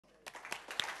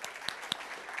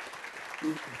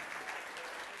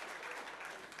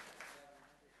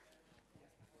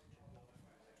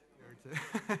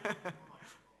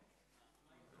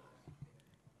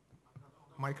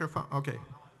Microphone? Okay.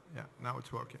 Yeah, now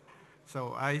it's working.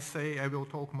 So I say I will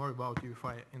talk more about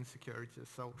UEFI insecurity.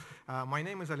 So my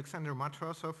name is Alexander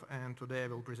Matrosov, and today I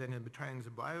will present in Betraying the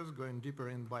BIOS, going deeper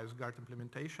in BIOS guard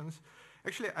implementations.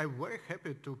 Actually, I'm very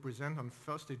happy to present on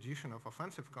first edition of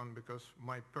OffensiveCon because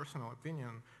my personal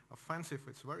opinion, offensive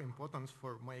is very important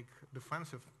for make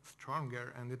defensive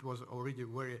stronger, and it was already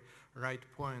very right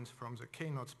points from the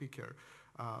keynote speaker,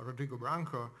 Rodrigo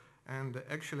Branco. And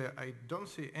actually, I don't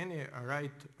see any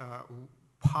right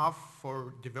path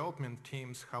for development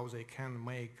teams how they can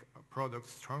make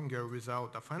products stronger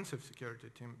without offensive security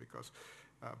team because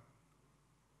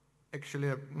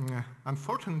actually,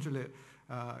 unfortunately,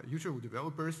 usual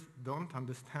developers don't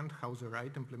understand how the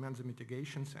right implement the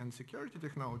mitigations and security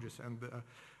technologies and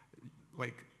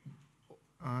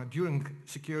during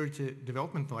security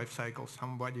development lifecycle,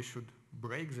 somebody should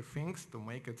break the things to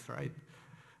make it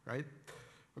right?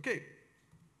 Okay,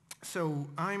 so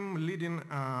I'm leading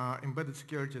embedded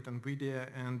security at NVIDIA,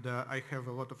 and I have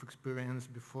a lot of experience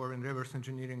before in reverse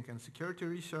engineering and security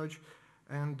research.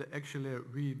 And actually,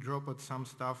 we dropped some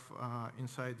stuff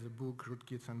inside the book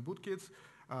Rootkits and Bootkits,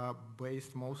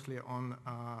 based mostly on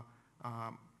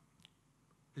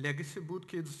legacy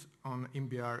bootkits on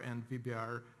MBR and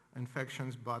VBR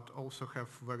infections, but also have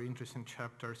very interesting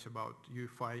chapters about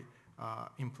UEFI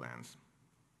implants.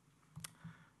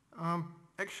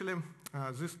 Actually,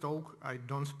 this talk, I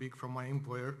don't speak from my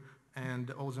employer,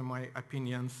 and also my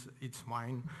opinions, it's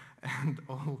mine, and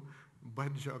all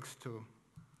bad jokes too.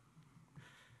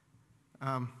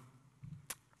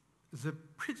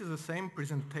 The same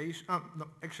presentation, no,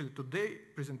 actually today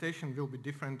presentation will be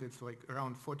different, it's like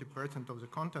around 40% of the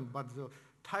content, but the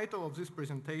title of this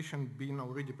presentation being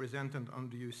already presented on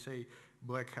the USA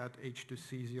Black Hat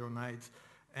H2C Zero Nights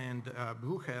and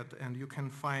Blue Hat, and you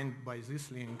can find by this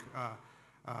link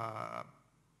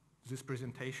this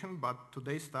presentation, but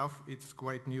today's stuff, it's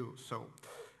quite new. So,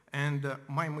 and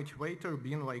my motivator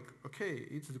being like, okay,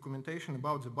 it's documentation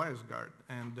about the BIOS guard,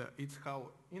 and it's how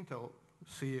Intel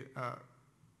see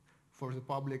for the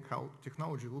public how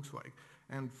technology looks like.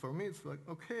 And for me, it's like,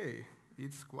 okay,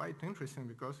 it's quite interesting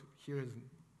because here is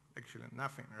actually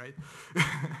nothing, right,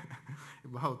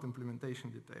 about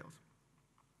implementation details.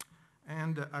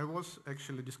 And I was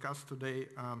actually discussed today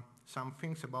some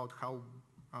things about how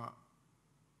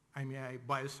IMEI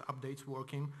BIOS updates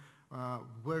working,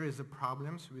 where is the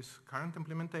problems with current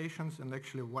implementations, and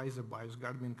actually why is the BIOS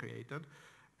guard being created.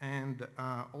 And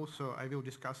also I will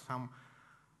discuss some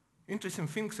interesting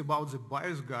things about the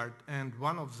BIOS guard, and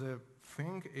one of the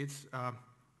things is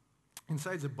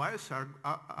inside the BIOS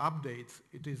updates,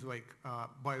 it is like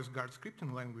BIOS guard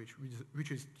scripting language,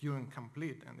 which is Turing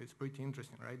complete, and it's pretty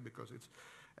interesting, right? Because it's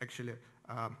actually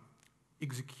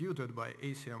executed by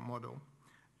ACM model.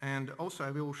 And also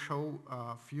I will show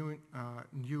a few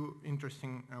new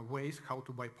interesting ways how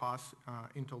to bypass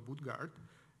Intel boot guard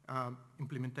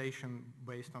implementation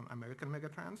based on American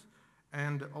Megatrends.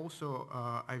 And also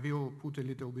I will put a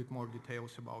little bit more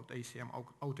details about ACM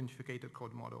authenticated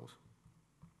code models.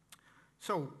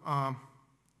 So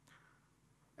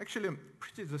actually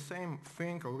pretty the same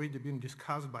thing already been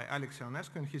discussed by Alex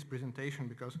Ionescu in his presentation,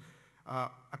 because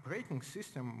operating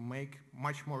system make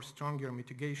much more stronger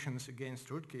mitigations against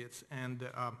rootkits, and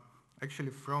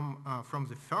actually from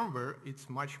the firmware it's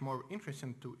much more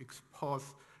interesting to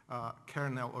expose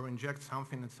kernel or inject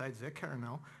something inside the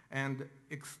kernel and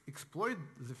exploit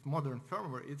the modern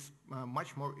firmware. It's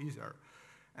much more easier.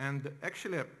 And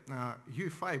actually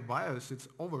UEFI BIOS, it's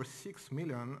over 6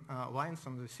 million lines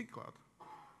on the C code,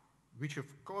 which of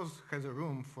course has a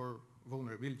room for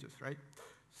vulnerabilities, right?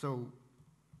 So,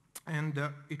 and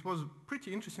it was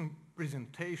pretty interesting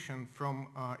presentation from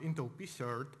Intel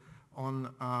PCERT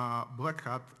on Black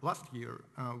Hat last year,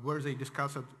 where they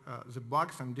discussed the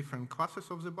bugs and different classes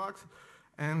of the bugs,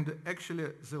 and actually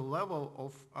the level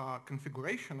of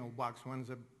configuration of bugs when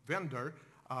the vendor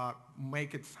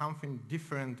make it something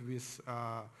different with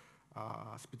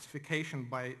specification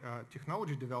by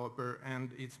technology developer,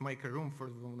 and it's make a room for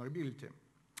the vulnerability.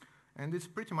 And it's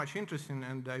pretty much interesting,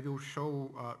 and I will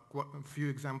show a few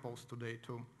examples today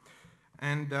too.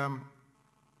 And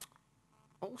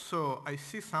also I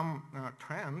see some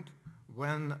trend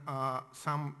when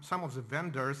some of the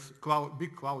vendors,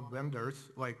 big cloud vendors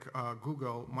like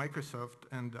Google, Microsoft,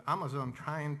 and Amazon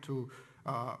trying to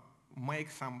make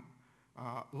some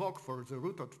log for the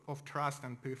root of trust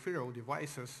and peripheral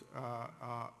devices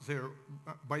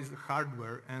by the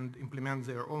hardware and implement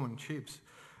their own chips.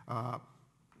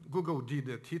 Google did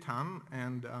Titan,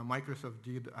 and Microsoft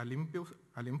did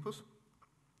Olympus.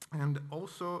 And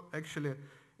also, actually,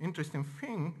 interesting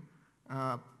thing,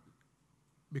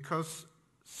 because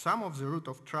some of the root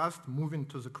of trust moving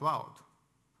to the cloud.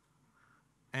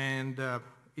 And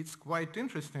it's quite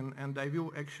interesting, and I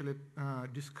will actually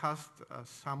discuss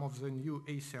some of the new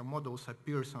ACR models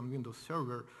appears on Windows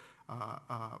Server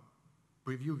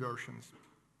preview versions.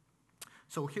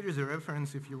 So here is a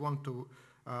reference if you want to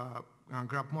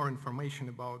grab more information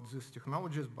about these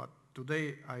technologies, but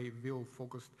today I will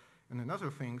focus on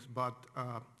another things, but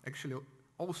actually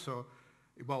also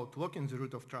about locking the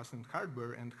root of trust in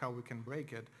hardware and how we can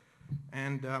break it.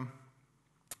 And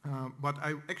but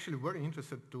I'm actually very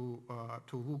interested to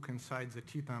look inside the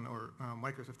Titan or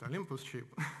Microsoft Olympus chip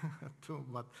too,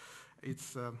 but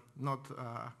it's not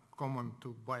common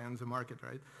to buy on the market,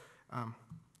 right?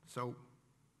 So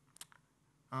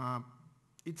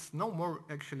it's no more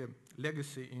actually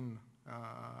legacy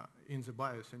in the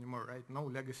BIOS anymore, right? No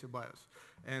legacy BIOS,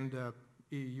 and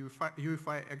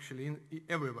UEFI actually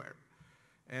everywhere,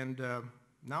 and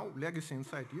now legacy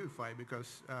inside UEFI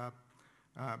because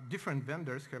different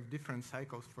vendors have different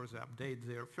cycles for the update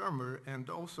their firmware, and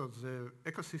also the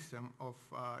ecosystem of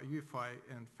UEFI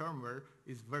and firmware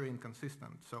is very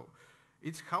inconsistent. So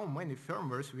it's how many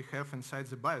firmwares we have inside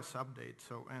the BIOS update.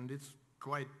 So, and it's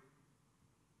quite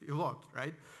a lot,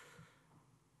 right?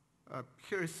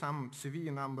 Here is some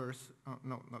CV numbers.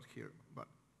 No, not here, but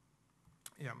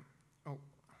yeah. Oh.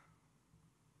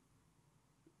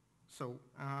 So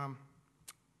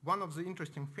one of the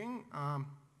interesting thing.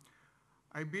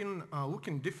 I've been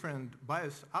looking different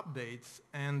BIOS updates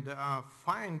and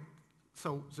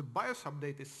so the BIOS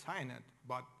update is signed,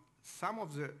 but some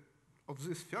of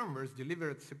these firmwares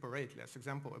delivered separately, as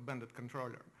example, a banded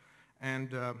controller,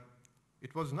 and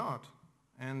it was not.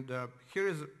 And here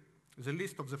is the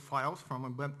list of the files from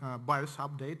a BIOS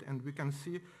update, and we can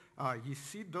see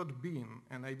yc.bin,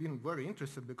 and I've been very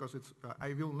interested because it's,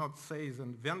 I will not say the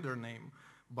vendor name,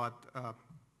 but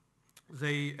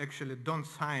they actually don't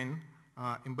sign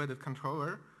embedded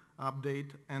controller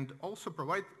update, and also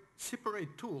provide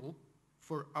separate tool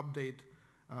for update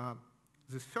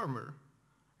this firmware.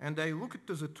 And I looked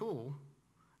to the tool,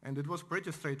 and it was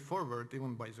pretty straightforward,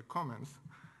 even by the comments.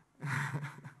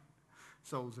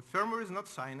 So the firmware is not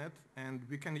signed, and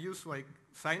we can use like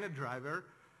signed driver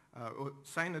or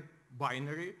signed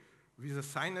binary with a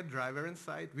signed driver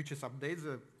inside, which is updates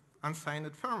the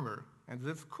unsigned firmware. And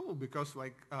that's cool because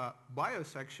like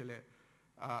BIOS actually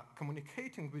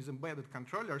communicating with embedded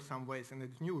controller some ways, and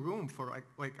it's new room for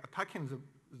like attacking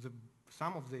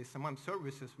some of the SMN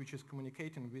services which is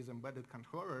communicating with embedded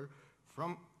controller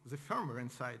from the firmware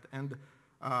inside. And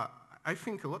I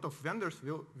think a lot of vendors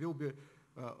will be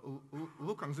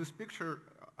look on this picture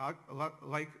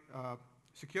like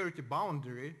security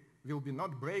boundary will be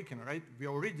not breaking, right? We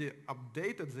already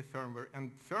updated the firmware,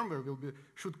 and firmware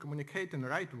should communicate in the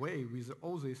right way with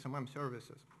all the SMM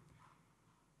services.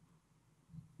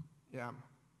 Yeah.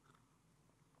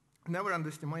 Never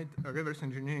underestimate reverse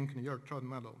engineering in your trod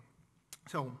model.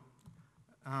 So,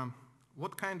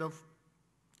 what kind of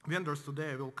vendors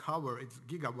today I will cover? It's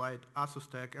Gigabyte, Asus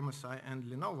Tech, MSI, and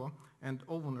Lenovo, and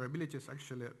all vulnerabilities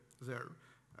actually there,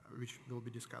 which will be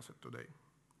discussed today.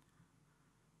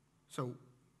 So,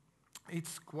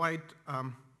 it's quite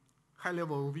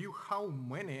high-level review how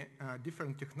many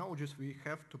different technologies we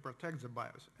have to protect the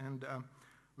BIOS, and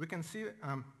we can see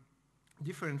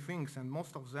different things, and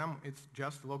most of them it's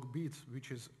just log bits,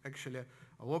 which is actually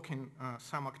locking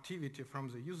some activity from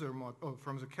the user mode or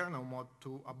from the kernel mode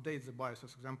to update the BIOS.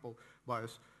 As example,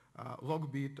 BIOS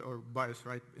log bit or BIOS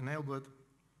write enabled.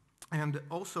 And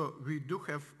also we do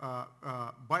have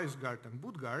BIOS guard and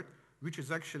boot guard, which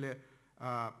is actually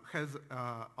has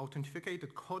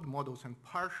authenticated code models, and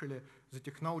partially the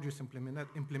technology is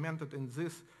implemented in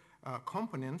these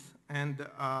components, and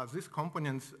these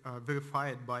components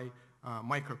verified by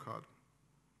microcode.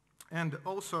 And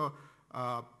also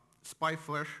spy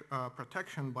flash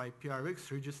protection by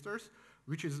PRX registers,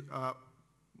 which is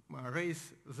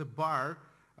raise the bar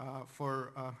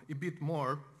for a bit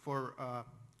more for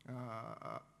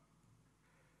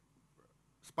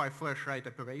spy flash write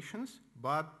operations,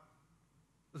 but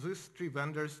these three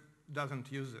vendors doesn't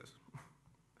use this.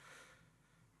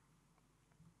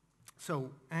 So,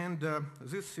 and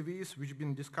these CVs which have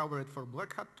been discovered for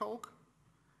Black Hat talk,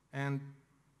 and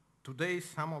today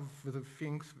some of the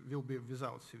things will be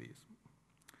without CVs.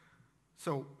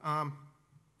 So,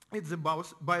 it's a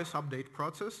BIOS update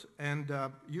process, and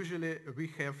usually we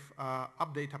have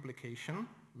update application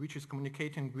which is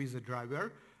communicating with the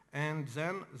driver, and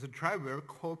then the driver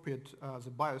copied the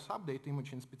BIOS update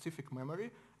image in specific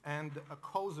memory and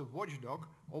calls a watchdog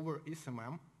over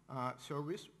SMM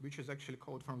service, which is actually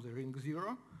called from the ring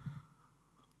 0.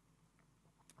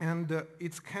 And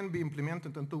it can be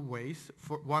implemented in two ways.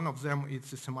 For one of them,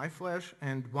 it's a semi-flash,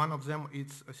 and one of them,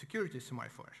 it's a security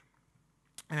semi-flash.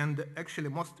 And actually,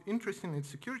 most interesting is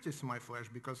security semi-flash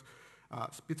because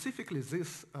specifically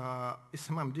this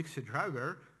SMM Dixie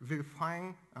driver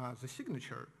verifying the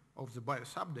signature of the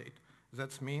BIOS update.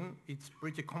 That means it's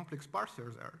pretty complex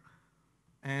parser there.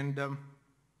 And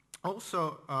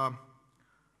also,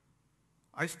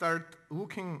 I start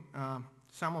looking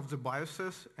some of the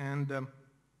BIOSes, and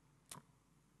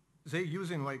they're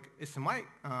using like SMI,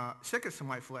 second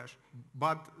semi-flash,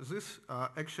 but this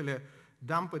actually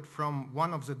dumped from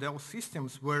one of the Dell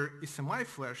systems where SMI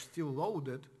flash still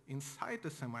loaded inside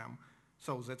SMM.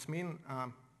 So that means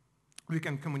we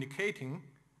can communicating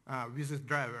with this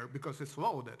driver because it's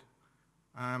loaded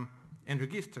and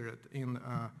registered in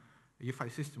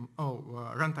EFI system,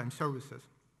 runtime services.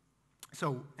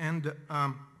 So, and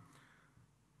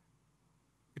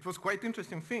it was quite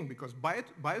interesting thing because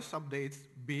BIOS updates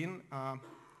being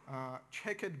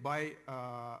checked by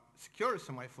secure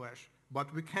SMI flash,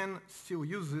 but we can still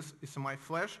use this SMI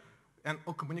flash and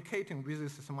communicating with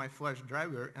this SMI flash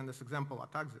driver, and this example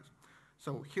attacks this.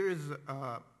 So here is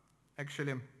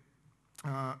actually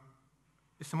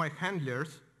SMI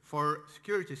handlers for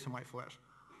security SMI flash.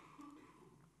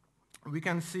 We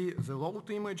can see the load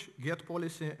image, get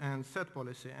policy, and set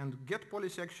policy. And get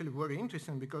policy actually very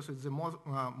interesting because it's the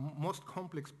most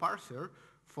complex parser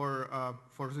for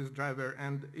this driver,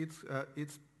 and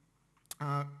it's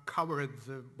covered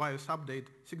the BIOS update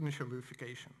signature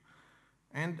verification.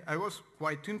 And I was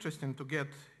quite interested to get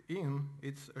in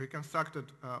its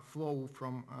reconstructed flow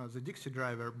from the Dixie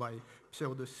driver by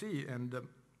pseudo-C, and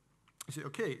say,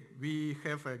 okay, we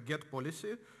have a get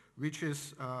policy, which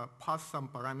is pass some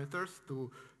parameters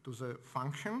to the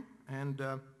function, and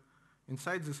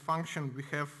inside this function we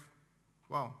have,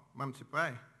 well,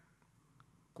 memcpy,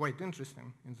 quite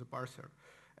interesting in the parser.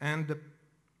 And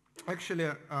actually,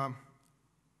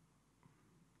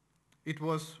 it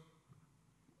was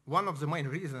one of the main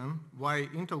reasons why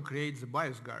Intel creates the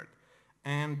BIOS guard.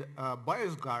 And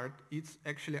BIOS guard, it's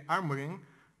actually armoring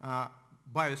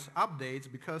BIOS updates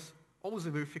because all the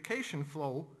verification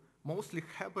flow mostly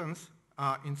happens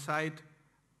inside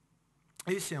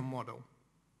ACM model,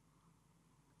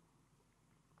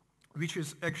 which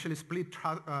is actually split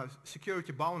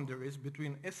security boundaries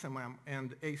between SMM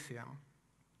and ACM.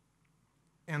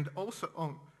 And also,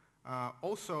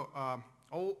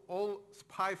 all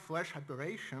SPI flash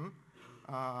operation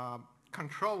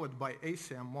controlled by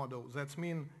ACM model. That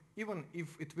means even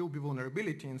if it will be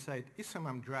vulnerability inside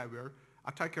SMM driver,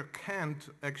 attacker can't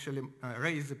actually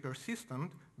raise the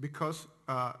persistent because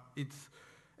it's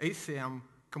ACM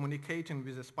communicating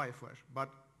with the SPI flash. But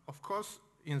of course,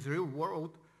 in the real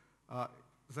world,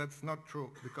 that's not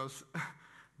true because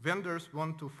vendors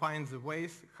want to find the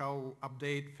ways how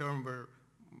update firmware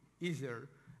easier.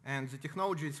 And the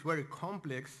technology is very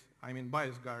complex, I mean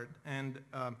BIOS guard, and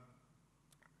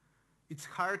it's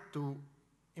hard to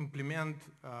implement,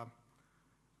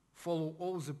 follow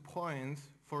all the points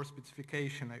for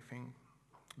specification, I think,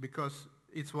 because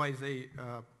it's why they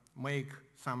make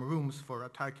some rooms for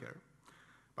attacker.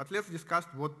 But let's discuss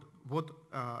what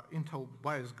Intel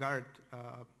BIOS guard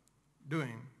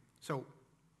doing. So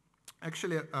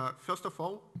actually, first of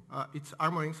all, it's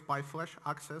armoring SPI flash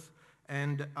access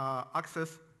and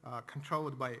access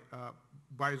controlled by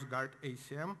BIOS guard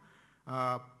ACM.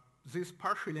 This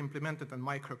partially implemented in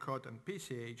microcode and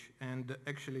PCH and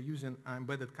actually using an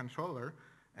embedded controller.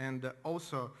 And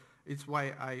also, it's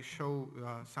why I show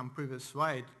some previous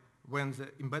slide when the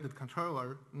embedded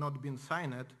controller not been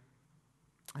signed.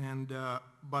 And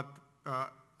but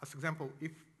as example,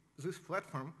 if this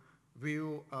platform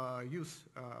will use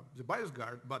the BIOS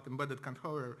guard, but embedded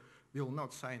controller will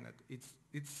not sign it.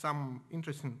 It's some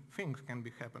interesting things can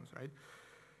be happens, right?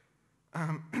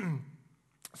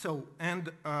 So,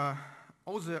 and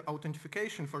all the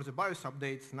authentication for the BIOS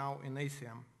updates now in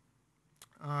ACM.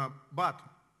 But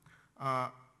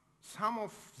some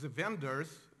of the vendors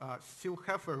still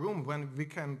have a room when we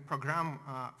can program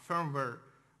firmware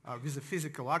with a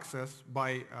physical access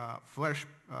by flash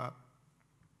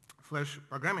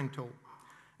programming tool.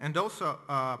 And also,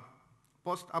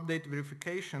 post-update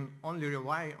verification only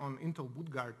rely on Intel boot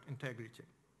guard integrity.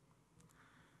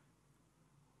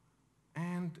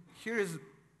 And here is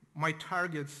my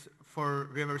targets for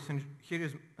reverse here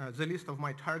is the list of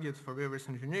my targets for reverse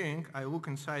engineering. I look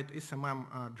inside SMM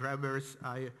drivers.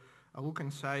 I look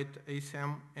inside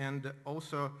ACM and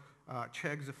also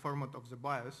check the format of the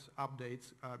BIOS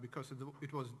updates because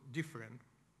it was different.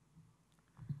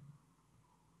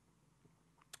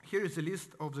 Here is a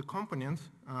list of the components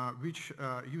which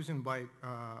using by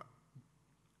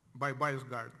BIOS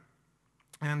guard.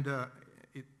 And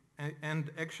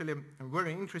actually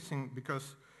very interesting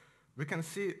because we can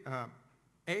see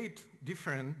 8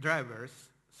 different drivers,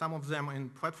 some of them in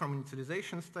platform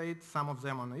initialization state, some of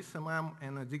them on SMM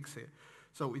and a Dixie.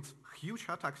 So it's huge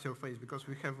attack surface because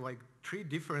we have like 3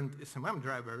 different SMM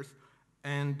drivers,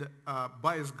 and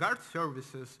BIOS guard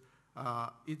services,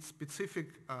 it's specific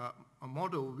a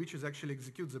model which is actually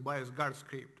executes the BIOS guard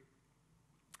script.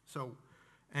 So,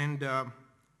 and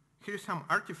here's some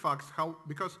artifacts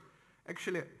because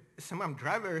actually SMM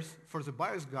drivers for the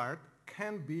BIOS guard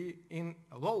can be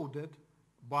loaded,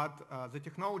 but the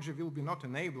technology will be not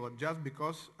enabled just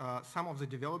because some of the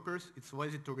developers, it's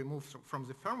lazy to remove from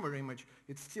the firmware image.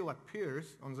 It still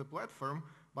appears on the platform,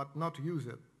 but not use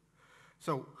it.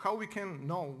 So how we can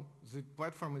know the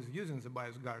platform is using the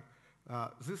BIOS guard?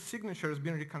 This signature has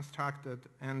been reconstructed,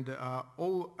 and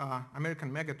all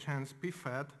American Megatrends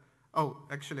PFAT,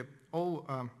 all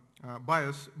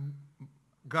BIOS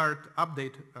guard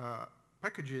update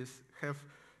packages have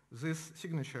this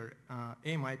signature,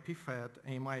 AMI PFAT,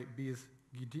 AMI BIS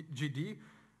GD,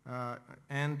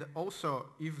 and also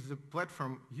if the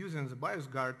platform using the BIOS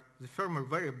guard, the firmware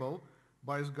variable,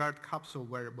 BIOS guard capsule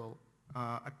variable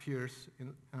appears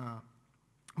in,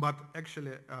 but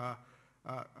actually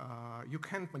you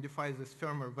can't modify this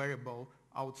firmware variable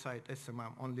outside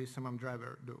SMM, only SMM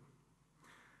driver do.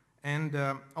 And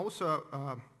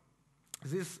also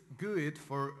this GUID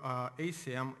for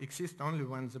ACM exists only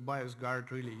when the BIOS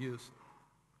guard really used.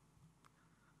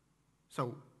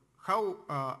 So how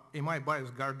AMI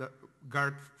BIOS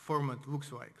guard format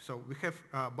looks like? So we have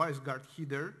BIOS guard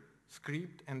header,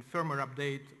 script, and firmware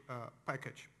update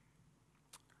package.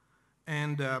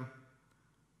 And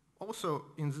also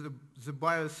in the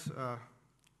BIOS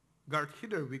guard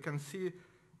header, we can see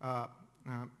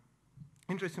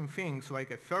interesting things like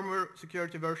a firmware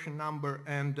security version number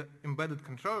and embedded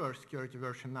controller security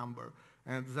version number.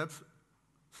 And that's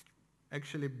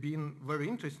actually been very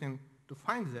interesting to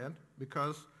find that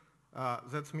because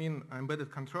that's mean embedded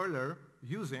controller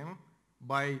using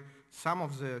by some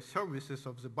of the services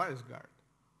of the BIOS guard.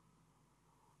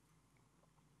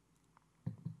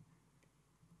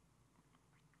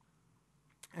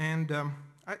 And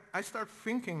I start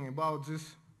thinking about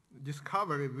this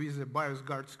discovery with the BIOS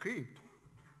guard script.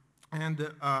 And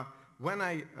when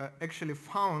I actually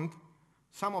found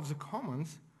some of the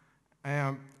comments,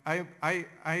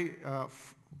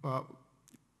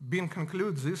 been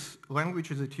conclude this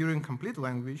language is a Turing complete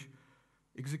language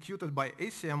executed by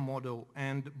ACM model,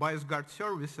 and BIOS guard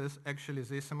services actually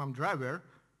the SMM driver,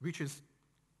 which is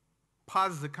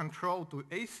pass the control to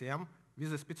ACM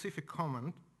with a specific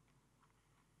command.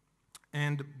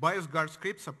 And BIOS guard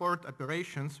script support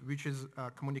operations which is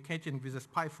communicating with a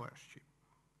SPI flash chip.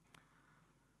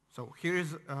 So here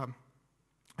is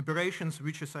operations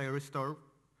which is I restore.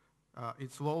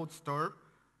 It's load store,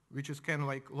 which is can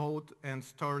like load and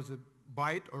store the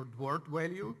byte or word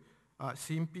value,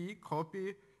 CMP,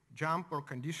 copy, jump or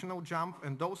conditional jump,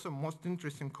 and also most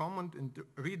interesting command and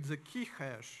read the key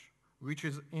hash, which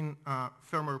is in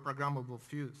firmware programmable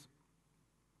fuse.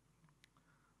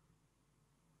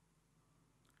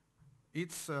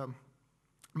 It's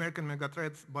American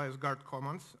Megathreads BIOS guard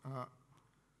commands.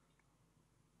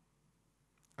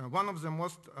 One of the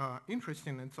most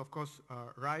interesting is of course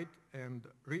write and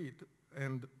read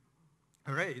and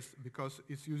erase because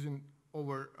it's using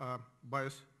over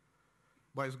BIOS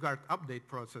guard update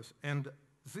process. And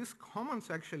these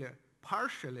commands actually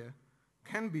partially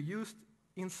can be used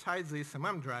inside the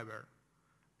SMM driver.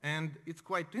 And it's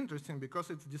quite interesting because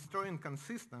it's destroying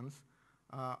consistency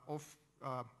of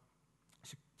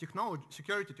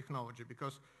security technology,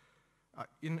 because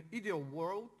in ideal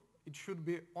world, it should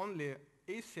be only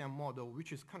ACM model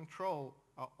which is control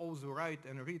all the write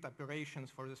and read operations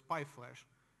for the SPI flash.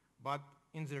 But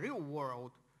in the real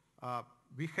world,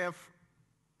 we have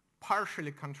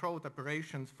partially controlled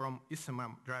operations from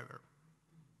SMM driver.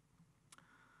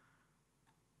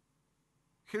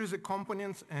 Here's the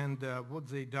components and what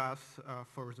they does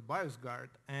for the BIOS guard.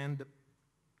 And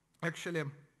actually,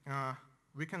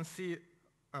 we can see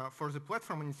for the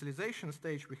platform initialization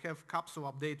stage, we have capsule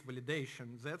update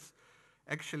validation. That's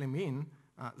actually mean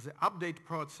the update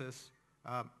process,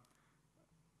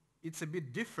 it's a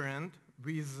bit different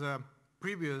with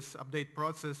previous update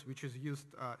process, which is used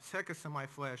SEC-SMI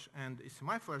flash and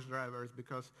SMI flash drivers,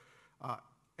 because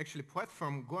actually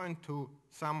platform going to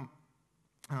some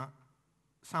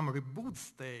some reboot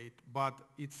state, but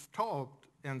it's stopped,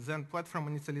 and then platform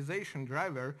initialization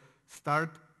driver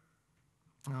start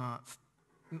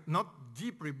not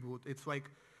deep reboot, it's like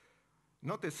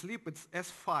not asleep, it's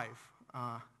S5.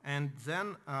 And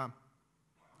then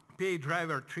PA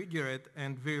driver trigger it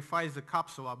and verifies the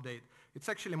capsule update. It's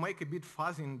actually make a bit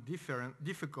fuzzy and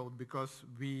difficult because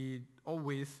we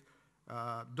always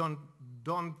don't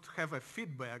have a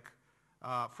feedback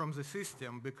from the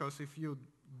system, because if you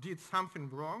did something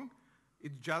wrong,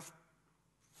 it just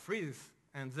freezes,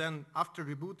 and then after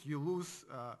reboot you lose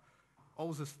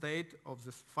all the state of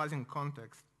this fuzzing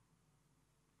context.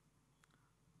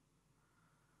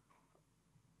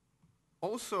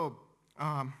 Also,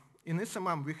 in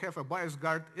SMM we have a BIOS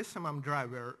guard SMM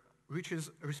driver, which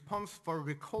is responsible for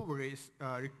recoveries,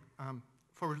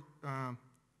 for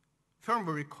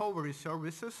firmware recovery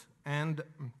services. And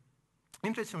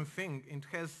interesting thing, it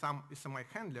has some SMI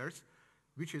handlers,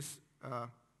 which is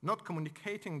not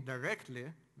communicating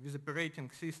directly with the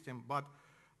operating system, but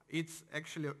it's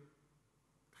actually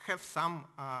have some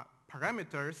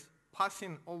parameters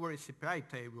passing over CPI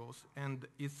tables, and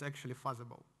it's actually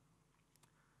fuzzable.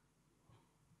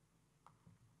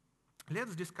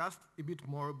 Let's discuss a bit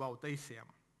more about ACM.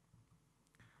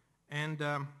 And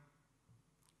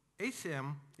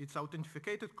ACM, it's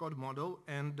authenticated code model,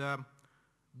 and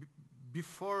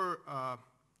before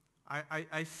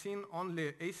I seen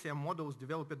only ACM models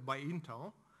developed by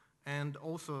Intel and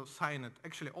also signed.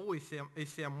 Actually, all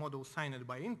ACM models signed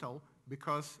by Intel,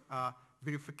 because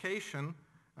verification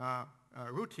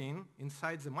routine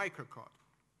inside the microcode.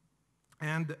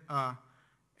 And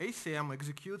ACM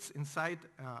executes inside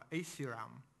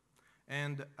ACRAM.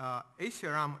 And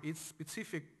ACRAM is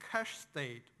specific cache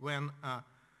state when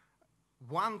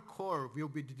one core will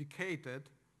be dedicated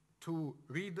to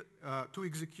read, to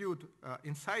execute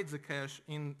inside the cache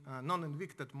in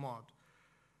non-invicted mode.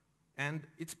 And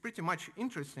it's pretty much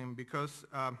interesting because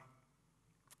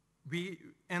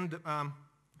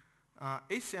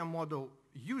ACM model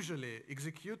usually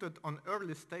executed on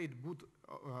early state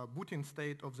booting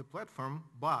state of the platform,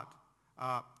 but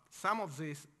some of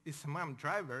these SMM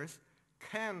drivers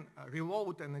can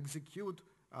reload and execute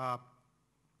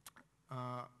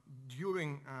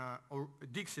during or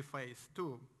Dixie phase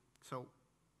too. So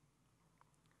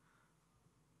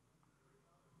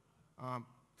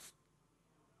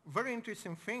very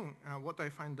interesting thing, what I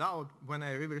find out when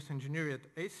I reverse engineered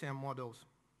ACM models,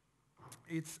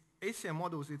 it's ACM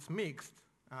models, it's mixed,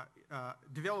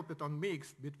 developed on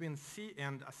mixed between C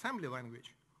and assembly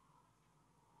language.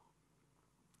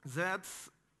 That's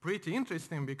pretty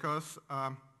interesting because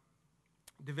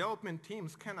development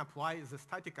teams can apply the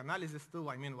static analysis tool,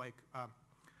 I mean like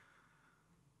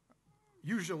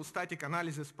usual static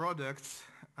analysis products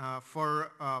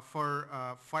for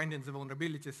finding the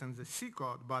vulnerabilities in the C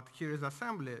code, but here is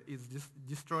assembly, it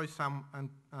destroys some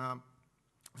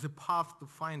the path to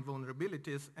find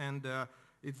vulnerabilities, and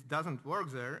it doesn't work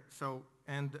there. So,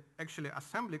 and actually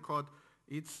assembly code,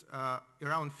 it's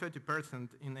around 30%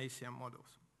 in ACM models.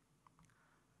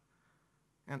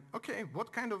 And okay,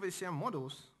 what kind of ACM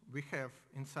models we have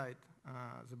inside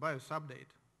the BIOS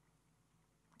update?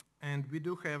 And we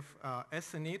do have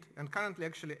SNIT, and currently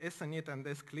actually SNIT and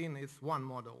SClean is one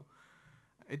model.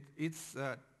 It's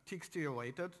TXT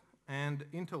related, and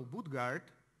Intel Boot Guard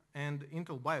and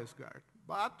Intel BIOS Guard.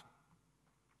 But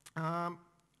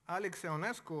Alex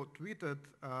Ionescu tweeted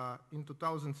in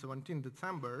 2017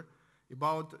 December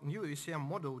about new ACM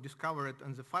model discovered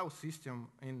in the file system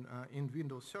in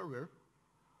Windows Server.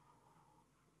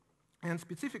 And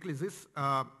specifically this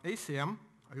ACM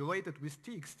related with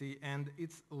TXT, and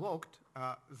it's locked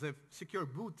the secure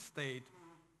boot state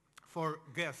for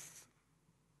guests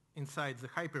inside the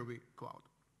Hyper-V cloud.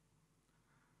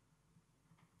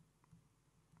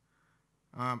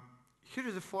 Here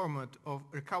is the format of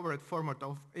recovered format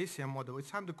of ACM model.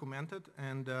 It's undocumented,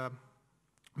 and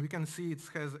we can see it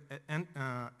has an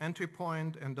entry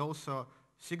point and also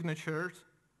signatures,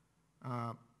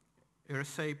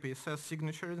 RSA, PSS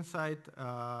signature inside,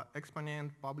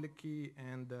 exponent, public key,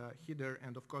 and header,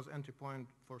 and of course entry point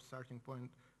for starting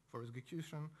point for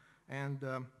execution. And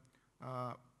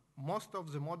most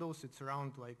of the models, it's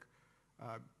around like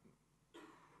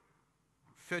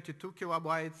 32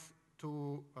 kilobytes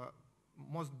to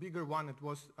most bigger one, it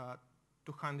was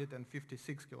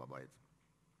 256 kilobytes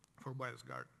for BIOS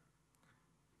Guard.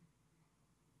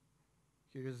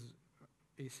 Here is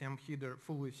ACM header,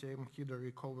 full ACM header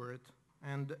recovered.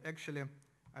 And actually,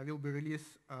 I will be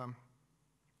release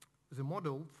the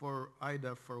model for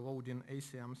IDA for loading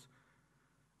ACMs.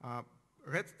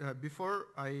 before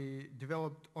I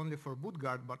developed only for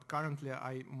BootGuard, but currently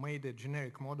I made a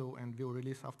generic model and will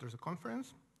release after the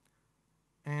conference.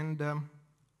 And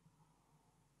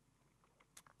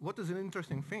what is an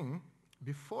interesting thing,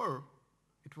 before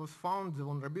it was found the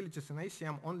vulnerabilities in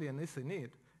ACM only in ISINIT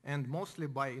and mostly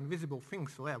by Invisible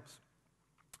Things labs.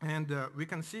 And we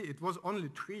can see it was only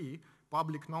 3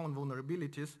 public known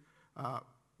vulnerabilities,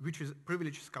 which is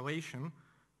privilege escalation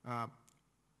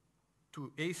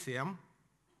to ACM,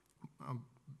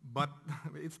 but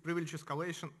it's privilege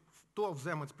escalation, 2 of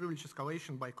them it's privilege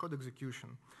escalation by code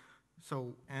execution.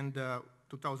 So, and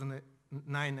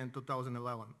 2009 and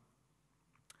 2011.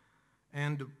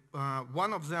 And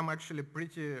one of them actually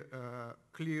pretty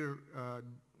clear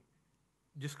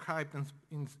described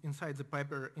inside the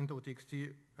paper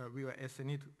Intel.txt via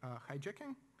SNIT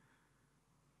hijacking.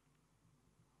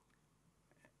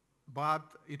 But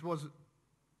it was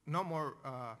no more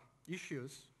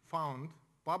issues found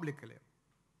publicly.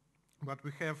 But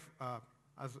we have,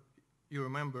 as you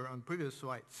remember on previous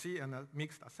slide, C and a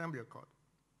mixed assembler code.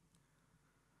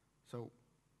 So,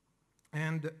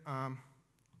 and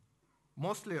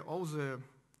mostly all the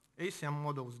ACM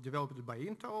models developed by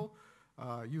Intel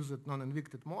use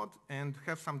non-invicted mode and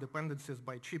have some dependencies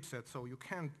by chipset. So you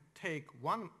can't take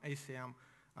one ACM,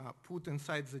 put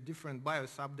inside the different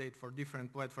BIOS update for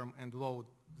different platform and load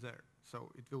there.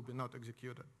 So it will be not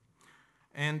executed.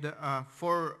 And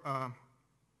for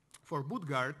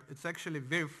BootGuard, it actually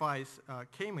verifies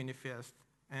K-manifest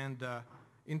and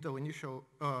Intel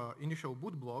initial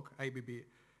boot block, IBB.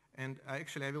 And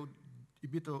actually I will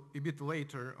a bit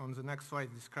later on the next slide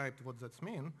describe what that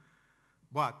means.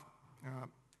 But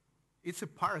it's a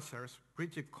parsers,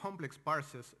 pretty complex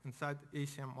parsers inside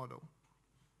ACM model.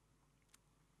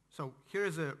 So here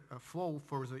is a flow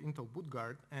for the Intel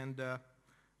BootGuard, and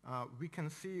we can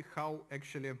see how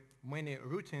actually many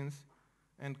routines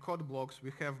and code blocks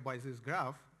we have by this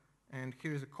graph. And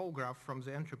here is a call graph from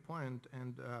the entry point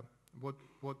and what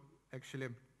actually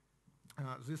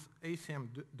this ACM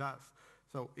does.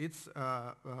 So it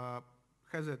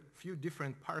has a few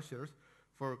different parsers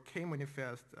for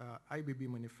K-manifest, IBB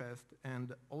manifest,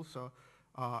 and also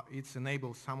it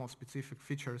enables some of specific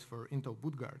features for Intel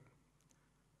BootGuard.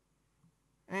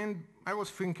 And I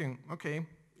was thinking, okay,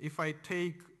 if I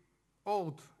take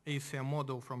old ACM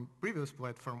model from previous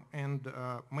platform and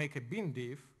make a bin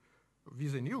diff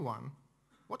with a new one,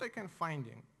 what I can find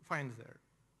there?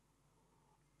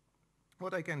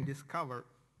 What I can discover?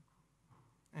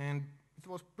 And it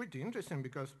was pretty interesting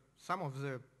because some of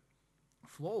the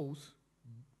flows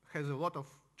has a lot of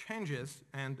changes,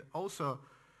 and also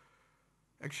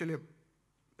actually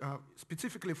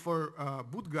specifically for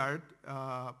BootGuard,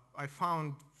 I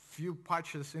found few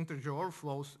patches integer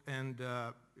overflows and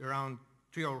around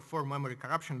 3 or 4 memory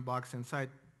corruption bugs inside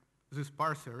these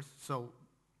parsers. So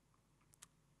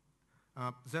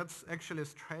that's actually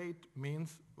straight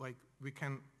means like we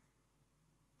can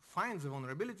find the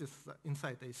vulnerabilities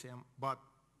inside ACM, but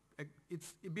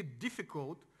it's a bit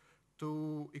difficult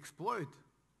to exploit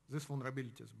these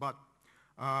vulnerabilities. But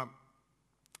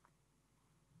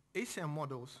ACM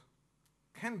models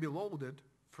can be loaded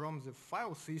from the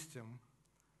file system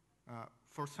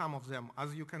for some of them.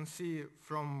 As you can see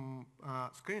from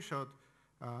screenshot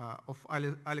of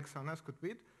Alex Ionescu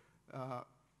tweet,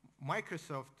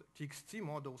 Microsoft TXT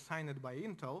model signed by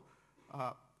Intel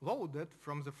loaded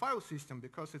from the file system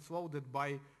because it's loaded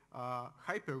by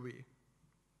Hyper-V.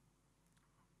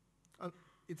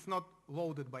 It's not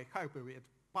loaded by Hyper-V, it's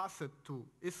passed to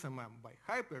SMM by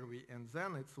Hyper-V, and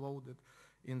then it's loaded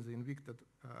in the invicted,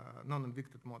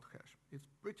 non-invicted mod hash. It's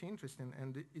pretty interesting,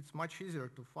 and it's much easier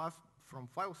to fast from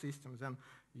file systems. Then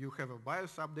you have a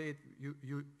BIOS update,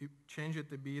 you change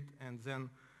it a bit, and then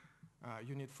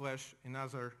you need flash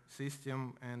another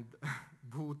system and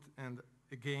boot and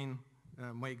again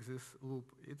make this loop.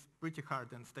 It's pretty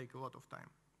hard and takes a lot of time.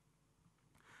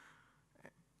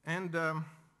 And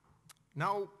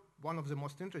now one of the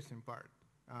most interesting part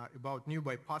about new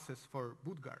bypasses for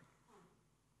BootGuard.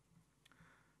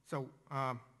 So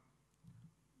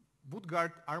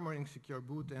BootGuard armoring secure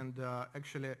boot, and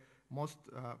actually most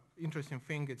interesting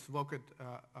thing, it's locked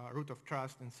root of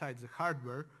trust inside the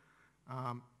hardware,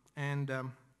 and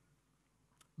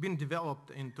been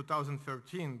developed in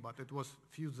 2013, but it was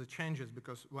few the changes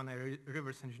because when I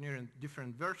reverse engineer in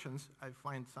different versions, I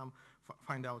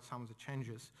find out some of the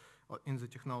changes in the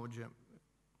technology.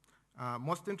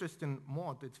 Most interesting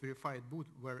mod, it's verified boot,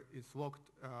 where it's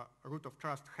locked root of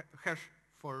trust hash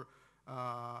for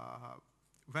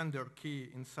vendor key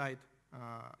inside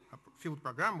a field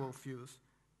programmable fuse,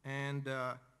 and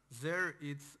there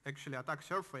it's actually attack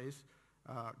surface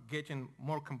getting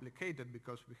more complicated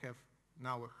because we have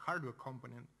now a hardware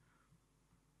component.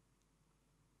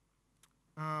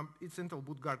 It's Intel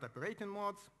BootGuard operating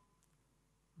modes,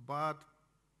 but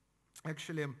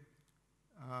actually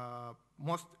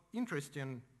most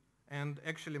interesting, and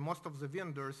actually most of the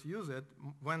vendors use it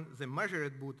when they measure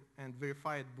it boot and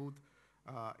verified boot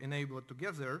enabled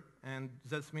together, and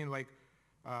that's mean like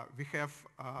we have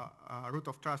root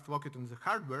of trust located in the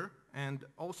hardware, and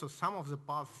also some of the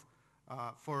paths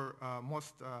for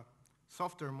most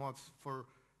software mods for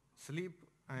sleep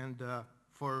and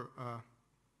for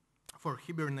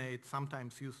hibernate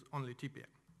sometimes use only TPM.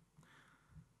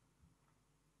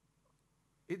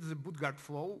 It's the BootGuard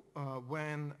flow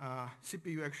when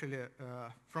CPU actually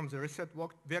from the reset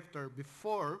vector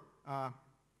before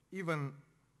even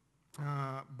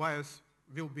BIOS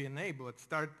will be enabled,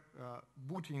 start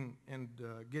booting and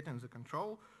getting the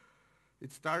control.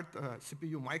 It start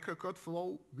CPU microcode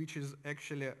flow, which is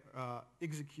actually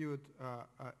execute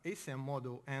ACM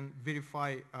module and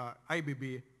verify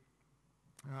IBB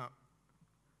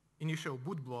initial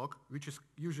boot block, which is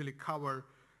usually cover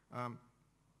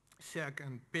sec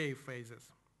and PA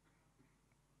phases.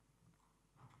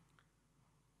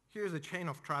 Here's a chain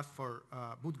of trust for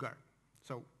BootGuard.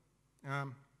 So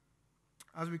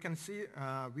as we can see,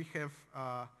 we have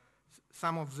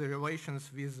some of the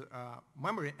relations with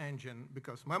memory engine,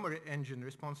 because memory engine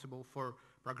responsible for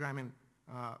programming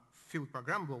field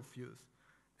programmable fuse.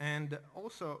 And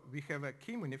also we have a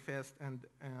key manifest and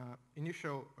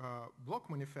initial block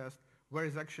manifest, where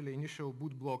is actually initial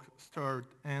boot block stored.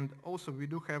 And also we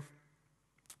do have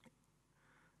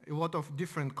a lot of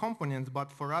different components,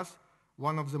 but for us,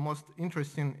 one of the most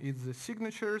interesting is the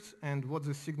signatures and what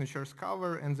the signatures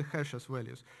cover and the hashes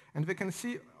values. And we can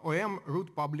see OEM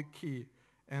root public key.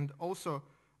 And also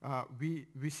we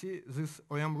see this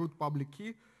OEM root public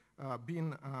key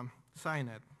being signed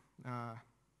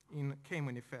in K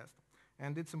manifest.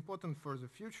 And it's important for the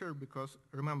future because,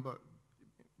 remember,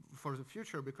 for the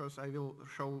future because I will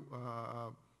show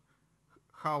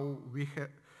how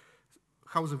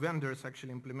the vendors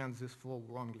actually implement this flow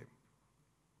wrongly.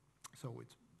 So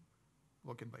it's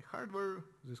locked by hardware,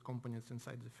 this component's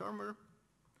inside the firmware,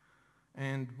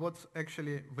 and what's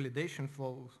actually validation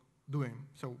flow doing.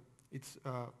 So it's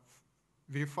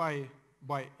verify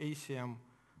by ACM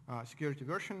security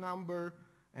version number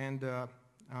and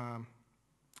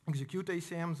execute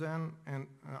ACM then, and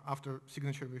after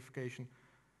signature verification.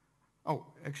 Oh,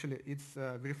 actually it's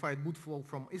verified boot flow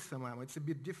from SMM. It's a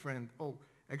bit different. Oh,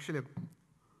 actually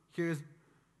here's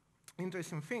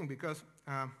interesting thing because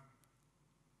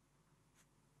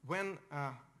when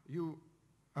you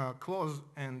close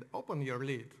and open your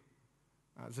lid,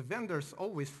 the vendors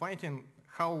always fighting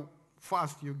how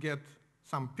fast you get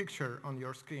some picture on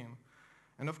your screen.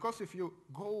 And of course, if you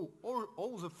go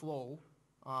all the flow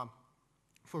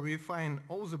for verifying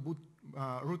all the boot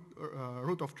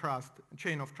root of trust,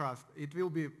 chain of trust, it will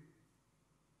be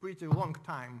pretty long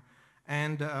time.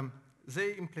 And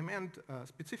they implement a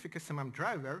specific SMM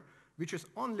driver, which is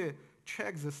only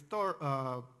check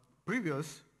the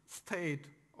previous state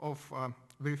of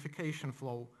verification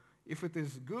flow. If it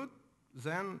is good,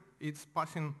 then it's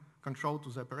passing control to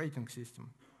the operating system.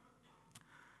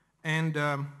 And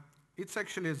it's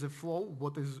actually the flow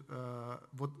what this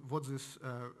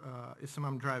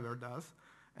SMM driver does.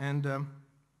 And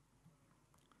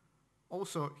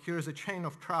also here's a chain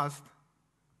of trust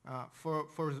for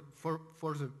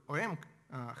the OEM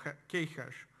K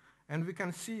hash. And we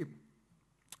can see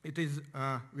it is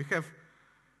we have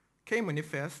K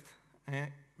manifest,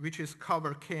 which is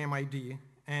cover KMID,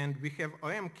 and we have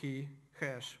OM key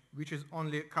hash, which is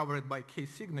only covered by K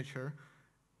signature.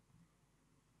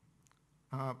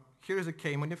 Here is a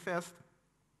K manifest,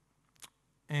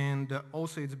 and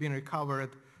also it's been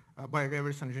recovered by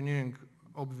reverse engineering,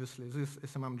 obviously, this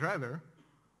SMM driver.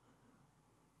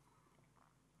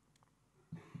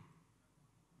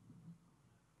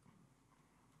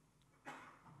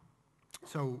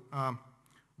 So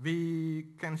we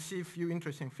can see a few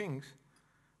interesting things.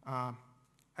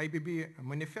 IBB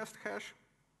manifest hash,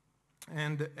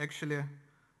 and actually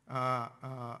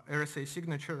RSA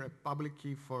signature, a public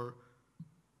key for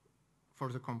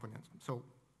the components. So,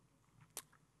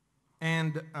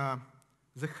 and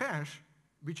the hash,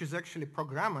 which is actually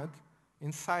programmed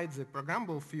inside the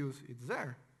programmable fuse, it's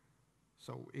there.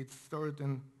 So it's stored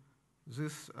in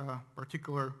this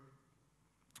particular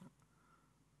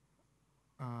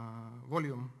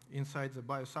volume inside the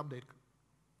BIOS update.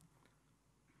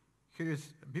 Here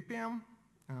is BPM,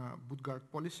 BootGuard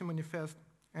policy manifest,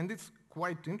 and it's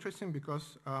quite interesting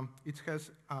because it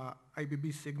has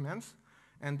IBB segments,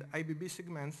 and IBB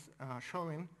segments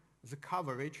showing the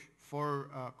coverage for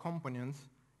components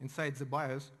inside the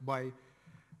BIOS by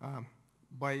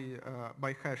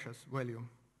hashes value.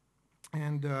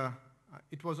 And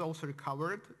it was also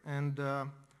recovered. And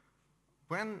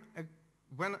when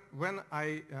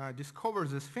I discovered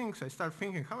these things, I started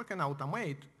thinking, how I can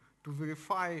automate to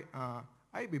verify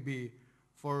IBB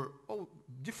for all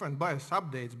different BIOS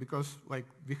updates, because like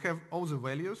we have all the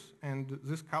values and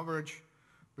this coverage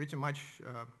pretty much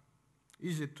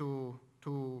easy to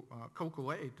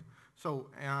calculate. So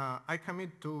I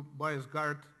commit to BIOS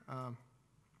guard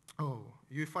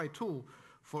UEFI tool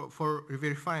for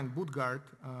verifying boot guard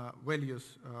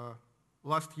values.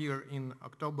 Last year in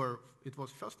October it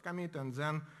was first commit, and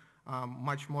then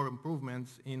much more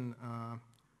improvements in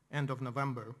end of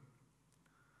November.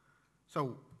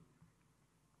 So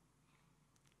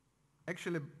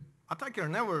actually attacker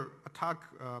never attack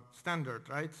standard,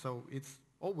 right? So it's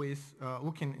always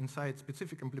looking inside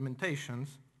specific implementations,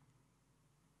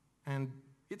 and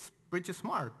it's pretty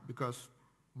smart, because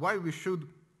why we should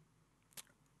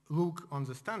look on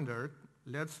the standard,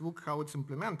 let's look how it's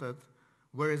implemented,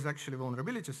 where is actually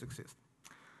vulnerabilities exist.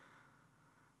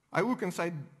 I look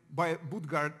inside by boot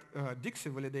guard Dixie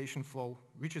validation flow,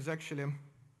 which is actually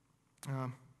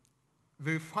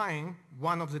verifying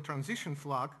one of the transition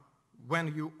flag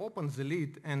when you open the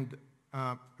lid and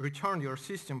return your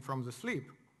system from the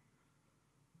sleep.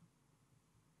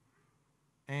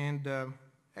 And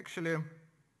actually,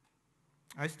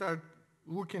 I start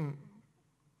looking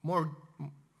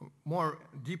more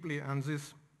deeply on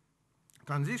this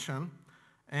transition,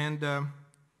 and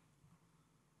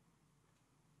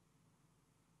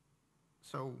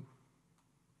so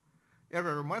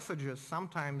error messages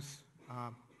sometimes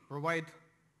provide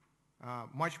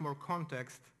much more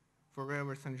context for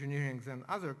reverse engineering than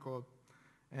other code,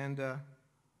 and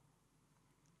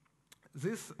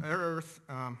these errors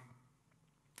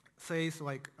says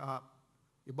like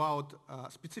about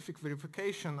specific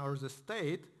verification or the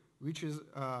state which is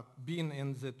being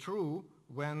in the true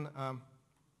when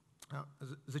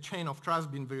the chain of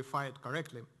trust being verified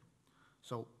correctly.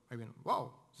 So I mean,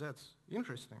 wow, that's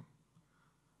interesting.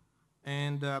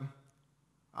 And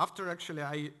after actually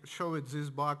I showed this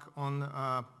bug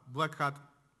on Black Hat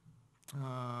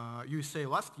USA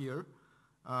last year,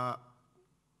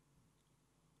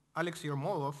 Alex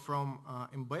Yermolov from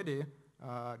Embedded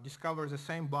discovered the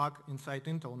same bug inside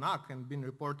Intel NUC and been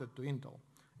reported to Intel,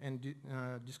 and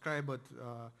described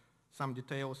some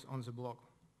details on the blog.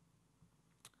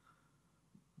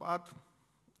 But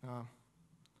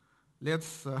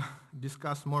let's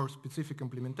discuss more specific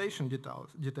implementation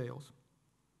details.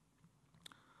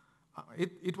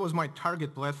 It was my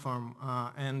target platform,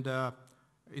 and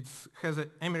it has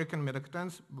an American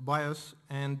Metatrans BIOS,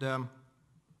 and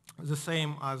the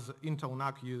same as Intel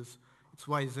NUC use. It's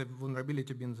why the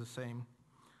vulnerability been the same.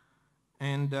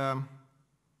 And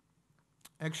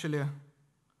actually,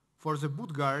 for the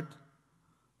boot guard,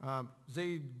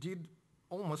 they did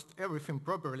almost everything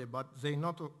properly, but they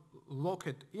not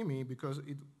locked IMI because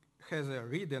it has a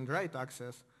read and write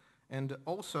access, and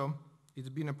also it's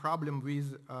been a problem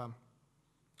with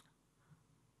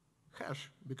hash,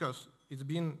 because it's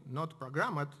been not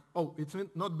programmed. Oh, it's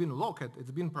not been locked.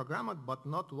 It's been programmed, but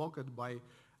not locked by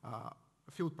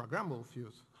field programmable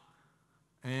fuse.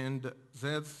 And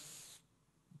that's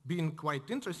been quite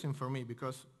interesting for me,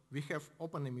 because we have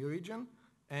OpenME region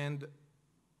and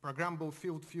programmable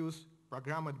field fuse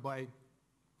programmed by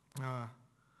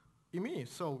ME.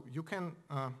 So you can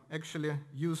actually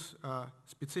use a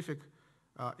specific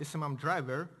SMM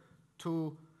driver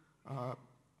to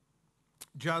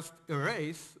just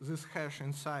erase this hash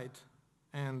inside,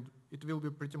 and it will be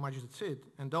pretty much that's it.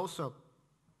 And also,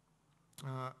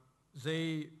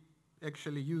 they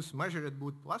actually use measured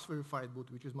boot plus verified boot,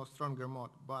 which is more stronger mode,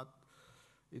 but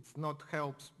it's not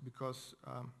helps because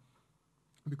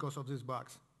of these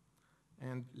bugs.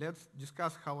 And let's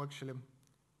discuss how actually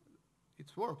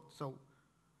it's worked. So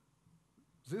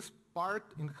this part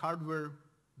in hardware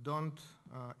don't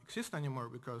exist anymore,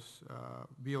 because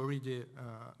we already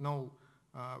know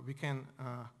we can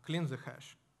clean the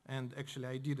hash. And actually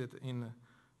I did it in a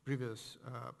previous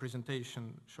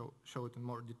presentation, show it in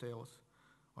more details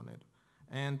on it.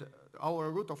 And our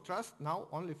root of trust now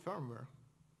only firmware.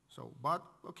 So, but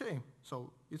okay,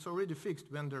 so it's already fixed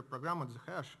when they programmed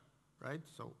the hash, right?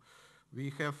 So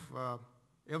we have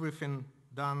everything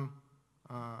done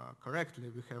correctly.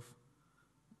 We have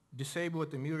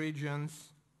disabled ME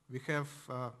regions. We have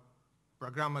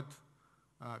programmed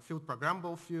field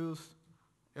programmable fuse.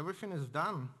 Everything is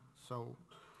done. So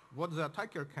what the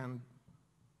attacker can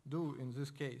do in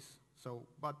this case. So,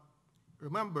 but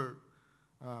remember,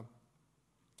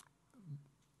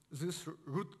 this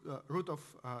root of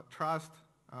trust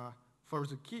for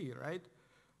the key, right?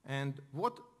 And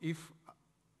what if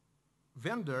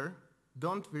vendor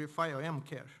don't verify OM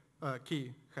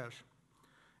key hash?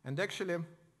 And actually,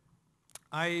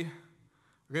 I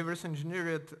reverse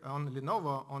engineered on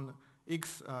Lenovo on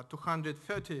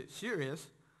X230 series.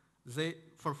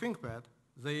 For ThinkPad,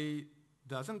 they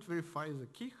doesn't verify the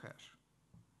key hash,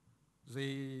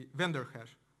 the vendor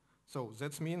hash. So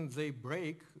that means they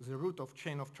break the root of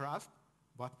chain of trust,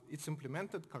 but it's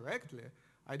implemented correctly.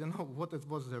 I don't know what it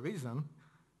was the reason,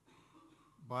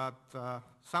 but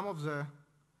some of the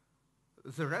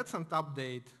recent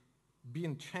update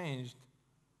being changed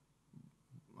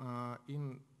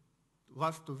in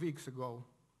last 2 weeks ago.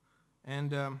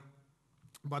 And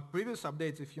but previous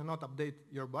updates, if you not update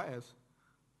your BIOS,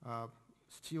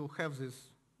 still have this,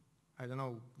 I don't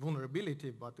know, vulnerability,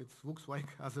 but it looks like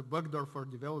as a backdoor for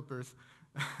developers.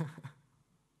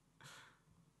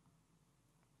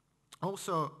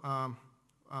 Also,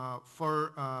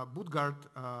 for bootguard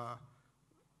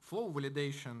flow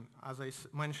validation, as I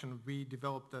mentioned, we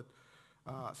developed a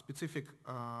specific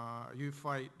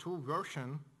UEFI 2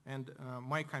 version, and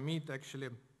my commit actually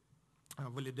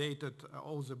validated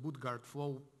all the bootguard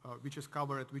flow, which is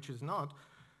covered, which is not.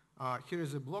 Here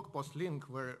is a blog post link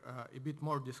where a bit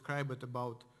more described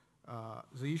about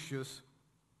the issues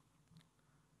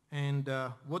and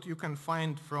what you can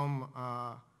find from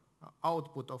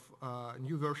output of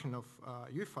new version of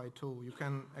UEFI 2. You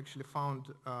can actually find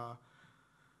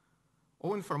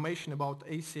all information about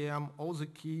ACM, all the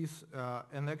keys,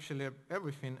 and actually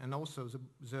everything, and also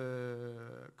the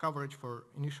coverage for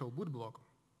initial boot block.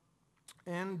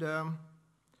 And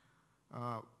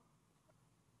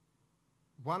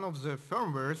one of the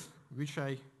firmwares which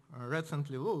I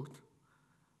recently looked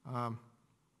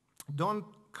don't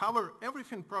cover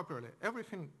everything properly,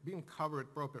 everything being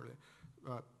covered properly.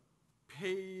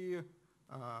 Pay,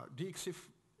 DXF,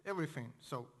 everything.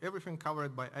 So everything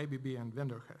covered by IBB and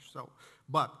vendor hash. So,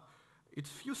 but it's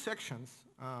few sections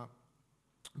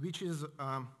which is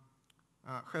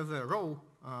has a row,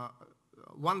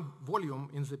 one volume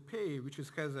in the pay which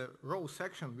has a row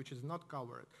section which is not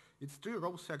covered. It's 3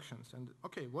 row sections, and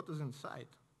okay, what is inside?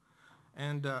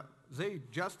 And they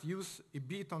just use a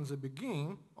bit on the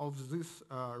beginning of this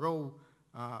row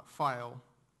file,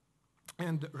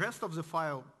 and the rest of the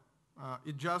file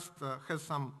it just has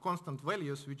some constant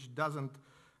values which doesn't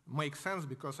make sense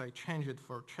because I changed it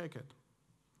for check it.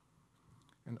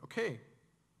 And okay,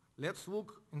 let's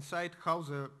look inside how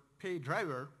the pay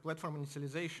driver, platform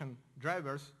initialization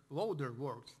drivers loader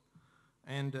works.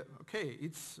 And okay,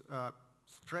 it's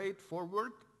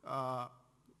straightforward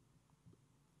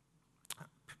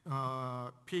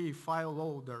P file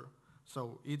loader.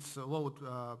 So it's load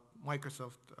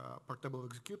Microsoft portable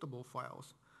executable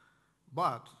files.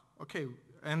 But okay,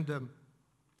 and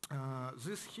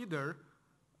this header,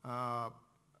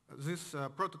 this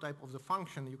prototype of the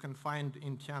function you can find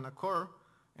in Tiana core,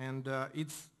 and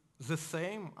it's the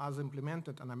same as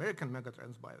implemented on American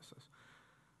Megatrends BIOSes.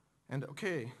 And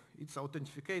okay, it's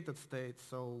authenticated state,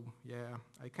 so yeah,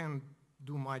 I can't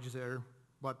do much there.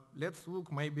 But let's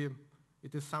look, maybe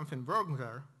it is something wrong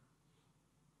there.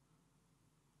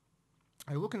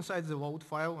 I look inside the load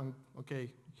file, and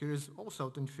okay, here is also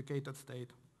authenticated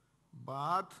state.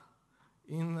 But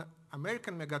in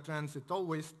American Megatrends, it's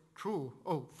always true,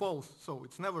 false, so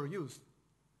it's never used.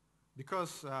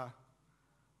 Because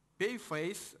pay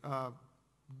phase,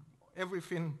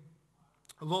 everything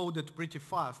loaded pretty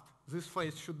fast. This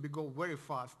phase should go very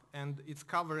fast, and it's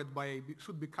covered by,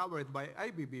 should be covered by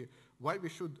IBB. Why we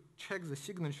should check the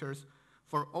signatures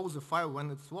for all the file when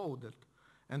it's loaded.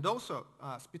 And also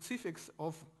specifics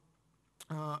of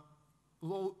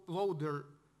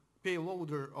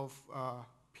payloader of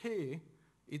pay,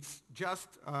 it's just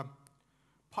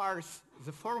parse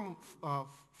the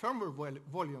firmware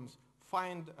volumes,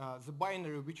 find the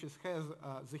binary which has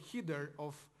the header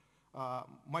of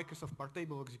Microsoft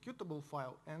portable executable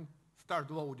file, and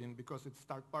start loading, because it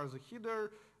start parse the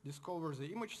header, discover the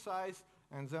image size,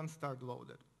 and then start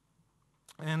loaded.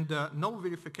 And no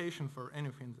verification for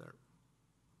anything there.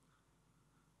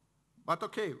 But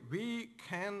okay, we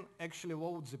can actually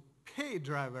load the pay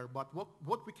driver, but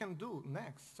what we can do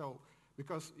next? So,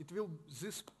 because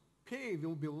this pay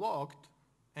will be locked,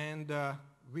 and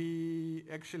we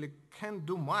actually can't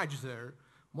do much there.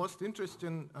 Most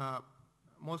interesting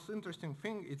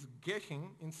thing is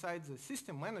getting inside the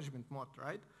system management mode,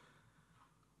 right?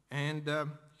 And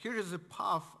here is a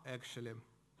path actually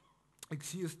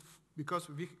exists, because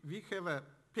we have a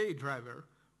pay driver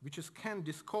which can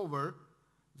discover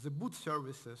the boot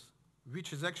services,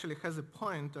 which actually has a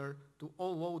pointer to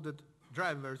all loaded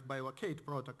drivers by locate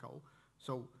protocol.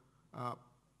 So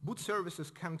boot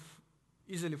services can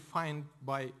easily find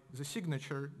by the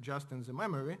signature just in the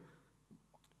memory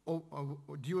or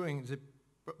during the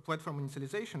platform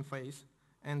initialization phase,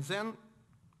 and then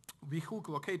we hook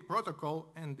locate protocol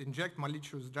and inject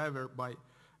malicious driver by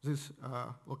this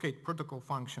locate protocol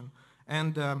function.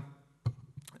 And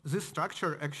this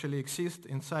structure actually exists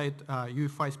inside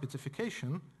UEFI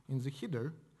specification in the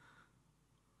header.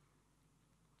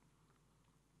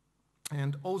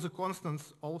 And all the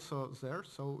constants also there,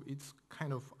 so it's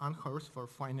kind of unhorsed for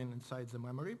finding inside the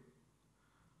memory.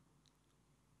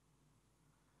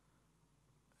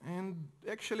 And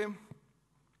actually,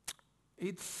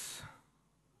 it's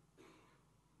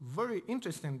very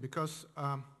interesting because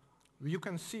you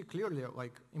can see clearly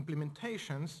like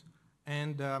implementations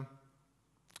and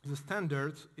the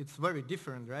standards, it's very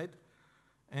different, right?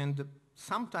 And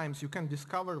sometimes you can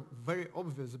discover very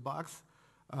obvious bugs,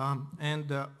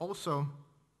 and also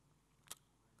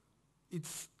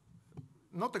it's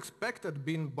not expected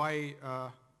being by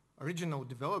original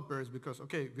developers because,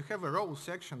 okay, we have a row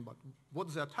section, but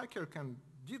what the attacker can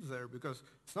did there, because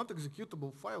it's not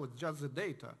executable file, it's just the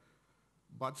data.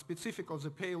 But specific of the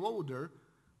payloader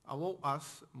allow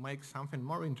us make something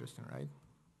more interesting, right?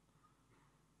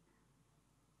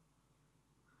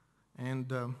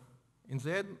 And in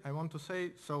the end, I want to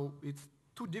say, so it's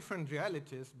two different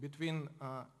realities between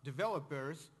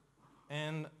developers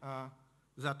and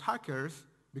the attackers,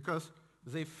 because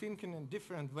they think in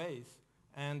different ways,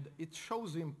 and it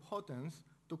shows the importance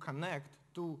to connect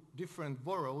two different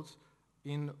worlds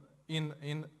in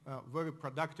a very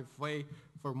productive way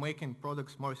for making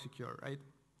products more secure, right?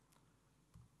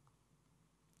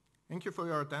 Thank you for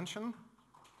your attention.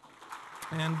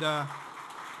 And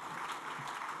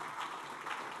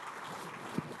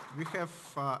we have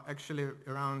actually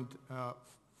around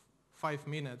 5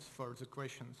 minutes for the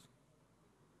questions.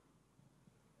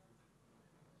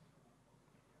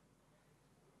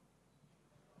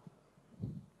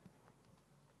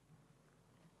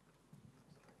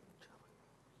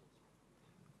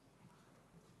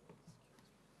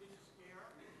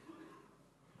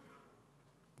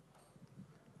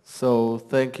 So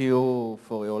thank you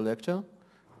for your lecture.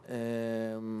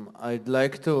 I'd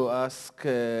like to ask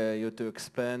you to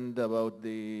expand about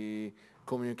the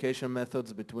communication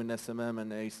methods between SMM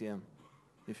and ACM,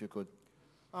 if you could.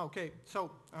 Okay,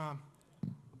 so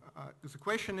the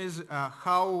question is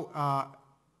how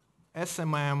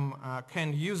SMM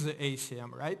can use the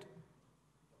ACM, right?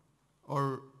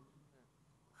 Or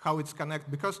how it's connected,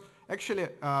 because actually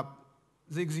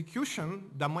the execution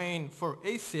domain for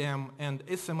ACM and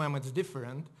SMM is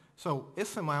different. So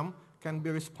SMM can be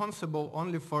responsible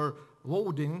only for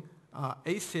loading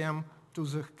ACM to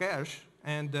the cache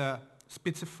and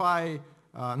specify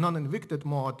non-invicted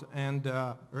mode and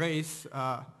raise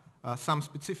some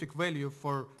specific value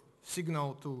for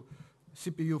signal to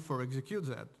CPU for execute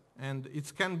that. And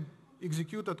it can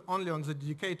executed only on the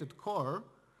dedicated core,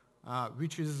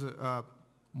 which is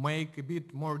make a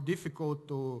bit more difficult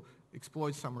to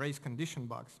exploit some race condition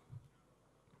bugs.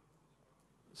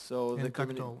 So the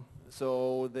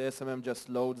SMM just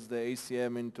loads the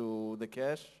ACM into the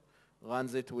cache,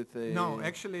 runs it with a... No,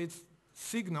 actually it's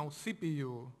signal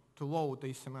CPU to load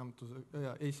ACM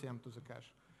to the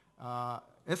cache.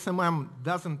 SMM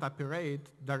doesn't operate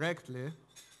directly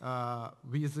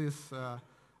with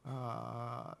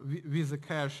the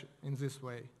cache in this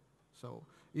way. So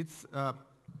it's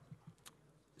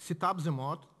set up the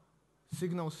mode,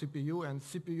 signal CPU, and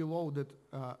CPU loaded,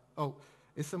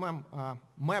 SMM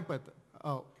mapped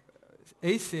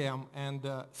ACM and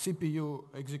CPU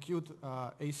execute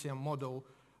ACM model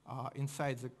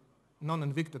inside the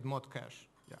non-invicted mode cache.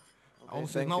 Yeah. Okay,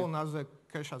 also known as the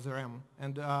cache as RAM.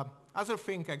 And other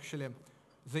thing actually,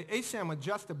 the ACM is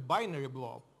just a binary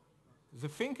blob. The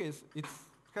thing is, it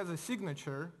has a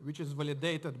signature which is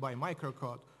validated by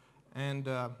microcode. And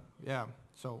yeah,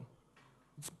 so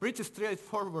it's pretty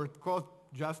straightforward code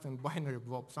just in binary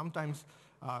blob. Sometimes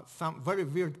some very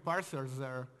weird parsers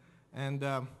there. And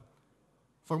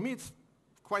for me, it's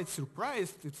quite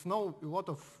surprised. It's a lot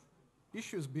of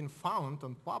issues been found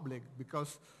on public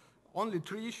because only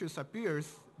 3 issues appears,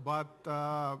 but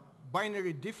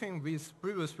binary diffing with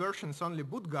previous versions only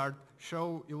bootguard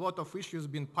show a lot of issues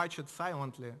being patched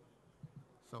silently.